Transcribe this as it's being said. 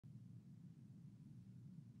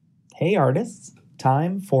Hey artists,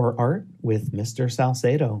 time for art with Mr.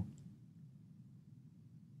 Salcedo.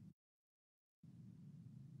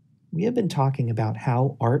 We have been talking about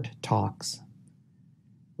how art talks.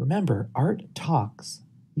 Remember, art talks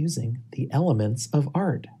using the elements of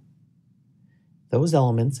art. Those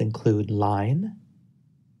elements include line,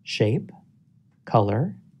 shape,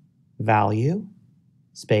 color, value,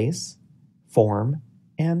 space, form,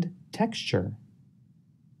 and texture.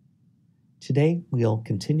 Today, we'll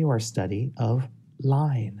continue our study of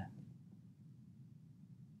line.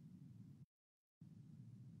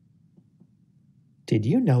 Did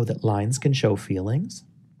you know that lines can show feelings?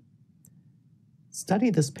 Study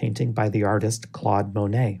this painting by the artist Claude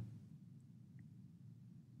Monet.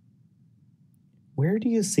 Where do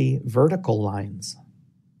you see vertical lines?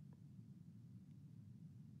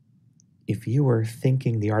 If you were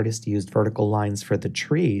thinking the artist used vertical lines for the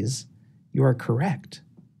trees, you are correct.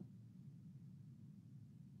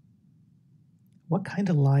 What kind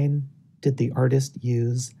of line did the artist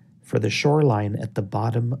use for the shoreline at the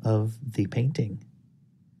bottom of the painting?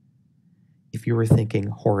 If you were thinking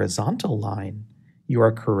horizontal line, you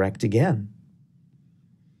are correct again.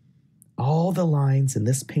 All the lines in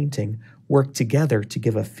this painting work together to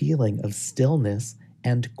give a feeling of stillness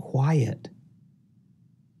and quiet.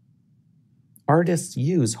 Artists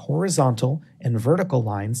use horizontal and vertical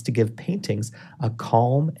lines to give paintings a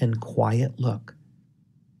calm and quiet look.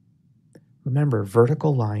 Remember,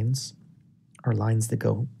 vertical lines are lines that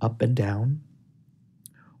go up and down.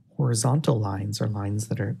 Horizontal lines are lines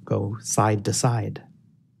that go side to side.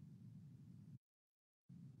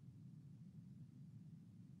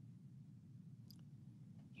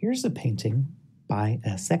 Here's a painting by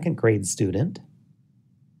a second grade student.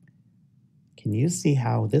 Can you see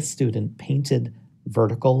how this student painted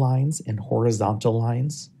vertical lines and horizontal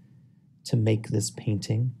lines to make this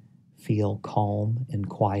painting feel calm and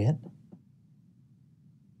quiet?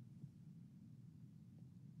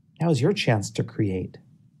 Now is your chance to create.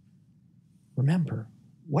 Remember,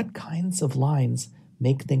 what kinds of lines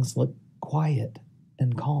make things look quiet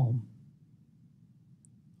and calm?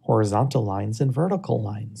 Horizontal lines and vertical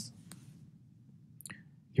lines.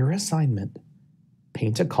 Your assignment: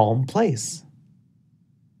 paint a calm place.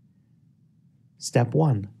 Step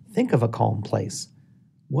 1, think of a calm place.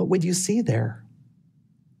 What would you see there?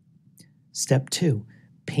 Step 2,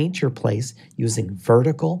 paint your place using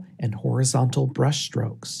vertical and horizontal brush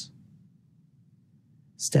strokes.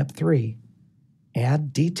 Step 3,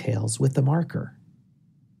 add details with the marker.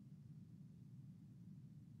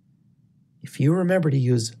 If you remember to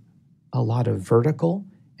use a lot of vertical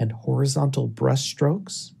and horizontal brush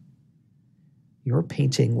strokes, your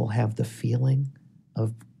painting will have the feeling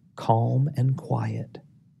of calm and quiet.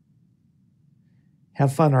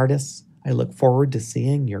 Have fun, artists. I look forward to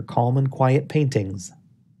seeing your calm and quiet paintings.